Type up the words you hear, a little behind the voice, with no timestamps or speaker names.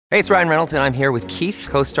Hey, it's Ryan Reynolds, and I'm here with Keith,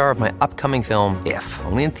 co-star of my upcoming film, If,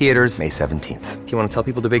 only in theaters May 17th. Do you want to tell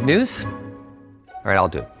people the big news? All right, I'll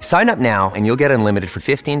do it. Sign up now and you'll get unlimited for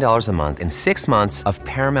 $15 a month and 6 months of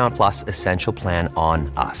Paramount Plus Essential Plan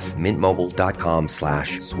on us.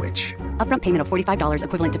 MintMobile.com/switch. Upfront payment of $45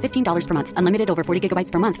 equivalent to $15 per month. Unlimited over 40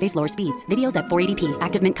 gigabytes per month. Face lower speeds. Videos at 480p.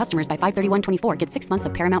 Active Mint customers by 531.24 get 6 months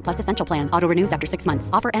of Paramount Plus Essential Plan. Auto renews after 6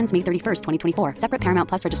 months. Offer ends May 31st, 2024. Separate Paramount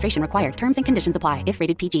Plus registration required. Terms and conditions apply if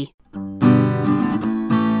rated PG.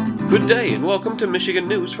 Good day and welcome to Michigan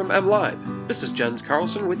News from MLive. This is Jens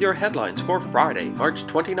Carlson with your headlines for Friday, March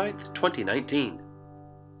 29th, 2019.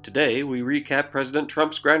 Today, we recap President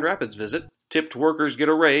Trump's Grand Rapids visit, tipped workers get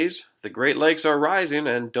a raise, the Great Lakes are rising,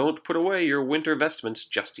 and don't put away your winter vestments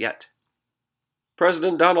just yet.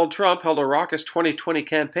 President Donald Trump held a raucous 2020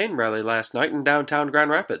 campaign rally last night in downtown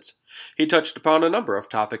Grand Rapids. He touched upon a number of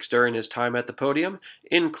topics during his time at the podium,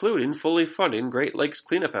 including fully funding Great Lakes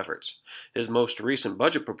cleanup efforts. His most recent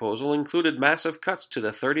budget proposal included massive cuts to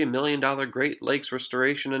the $30 million Great Lakes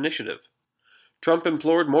Restoration Initiative. Trump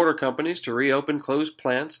implored motor companies to reopen closed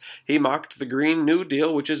plants, he mocked the Green New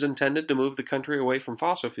Deal, which is intended to move the country away from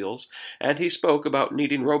fossil fuels, and he spoke about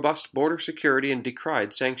needing robust border security and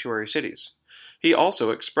decried sanctuary cities. He also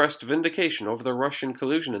expressed vindication over the Russian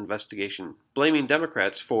collusion investigation, blaming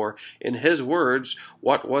Democrats for, in his words,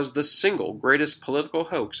 what was the single greatest political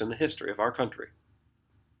hoax in the history of our country.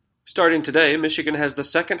 Starting today, Michigan has the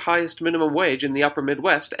second highest minimum wage in the upper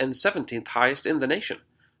Midwest and 17th highest in the nation.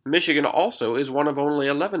 Michigan also is one of only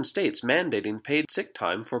 11 states mandating paid sick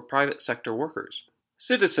time for private sector workers.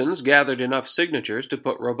 Citizens gathered enough signatures to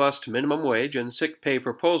put robust minimum wage and sick pay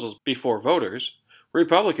proposals before voters.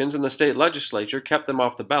 Republicans in the state legislature kept them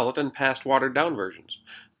off the ballot and passed watered-down versions.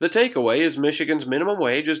 The takeaway is Michigan's minimum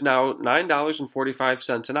wage is now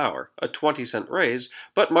 $9.45 an hour, a 20-cent raise,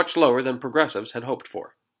 but much lower than progressives had hoped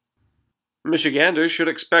for. Michiganders should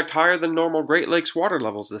expect higher than normal Great Lakes water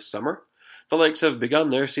levels this summer. The lakes have begun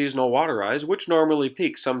their seasonal water rise, which normally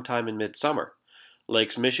peaks sometime in midsummer.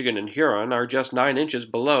 Lakes Michigan and Huron are just 9 inches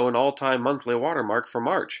below an all-time monthly water mark for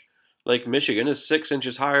March. Lake Michigan is 6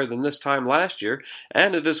 inches higher than this time last year,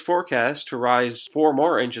 and it is forecast to rise 4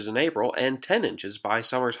 more inches in April and 10 inches by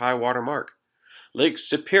summer's high water mark. Lake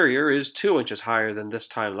Superior is 2 inches higher than this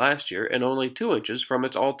time last year and only 2 inches from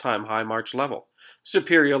its all-time high March level.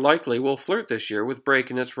 Superior likely will flirt this year with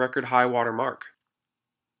breaking its record high water mark.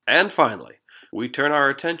 And finally, we turn our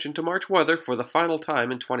attention to March weather for the final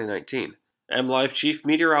time in 2019. MLive Chief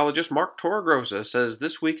Meteorologist Mark Torregrossa says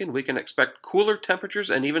this weekend we can expect cooler temperatures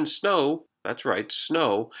and even snow, that's right,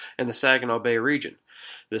 snow, in the Saginaw Bay region.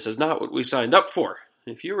 This is not what we signed up for.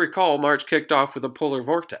 If you recall, March kicked off with a polar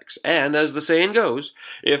vortex, and as the saying goes,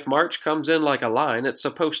 if March comes in like a lion, it's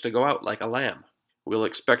supposed to go out like a lamb. We'll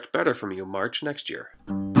expect better from you, March, next year.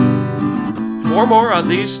 For more on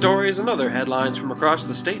these stories and other headlines from across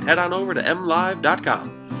the state, head on over to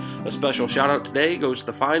mlive.com. A special shout-out today goes to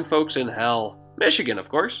the fine folks in Michigan, of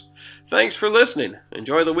course. Thanks for listening.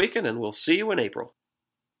 Enjoy the weekend, and we'll see you in April.